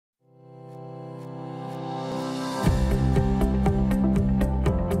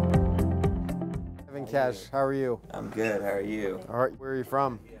Cash. How are you? I'm good. How are you? All right. Where are you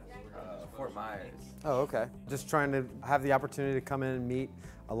from? Fort Myers. Oh, okay. Just trying to have the opportunity to come in and meet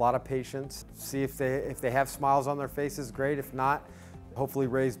a lot of patients, see if they have smiles on their faces, great. If not, hopefully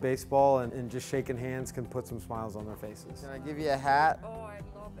Rays baseball and just shaking hands can put some smiles on their faces. Can I give you a hat? Oh, I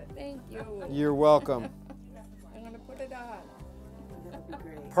love it. Thank you. You're welcome. I'm going to put it on. That'll be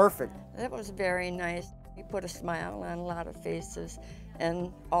great. Perfect. That was very nice. You put a smile on a lot of faces,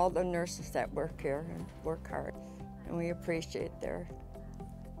 and all the nurses that work here and work hard, and we appreciate their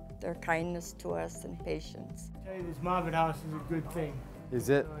kindness to us and patience. I tell you, this Moffitt house is a good thing. Is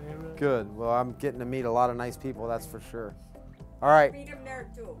it? Oh, yeah, really. Good. Well, I'm getting to meet a lot of nice people, that's for sure. All right. Meet him there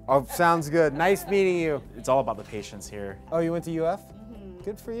too. Oh, sounds good. Nice meeting you. It's all about the patients here. Oh, you went to UF?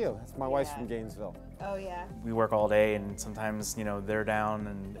 Good for you. That's my wife's from Gainesville. Oh, yeah. We work all day, and sometimes, you know, they're down,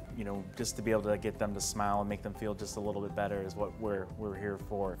 and, you know, just to be able to get them to smile and make them feel just a little bit better is what we're here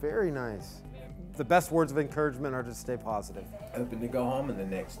for. Very nice. The best words of encouragement are to stay positive. Hoping to go home in the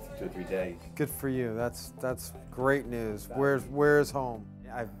next 2 or 3 days. Good for you. That's great news. Where's home?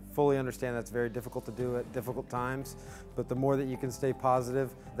 I fully understand that's very difficult to do at difficult times, but the more that you can stay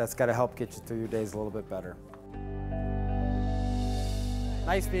positive, that's got to help get you through your days a little bit better.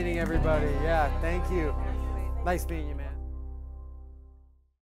 Nice meeting everybody. Yeah, thank you. Nice meeting you, man.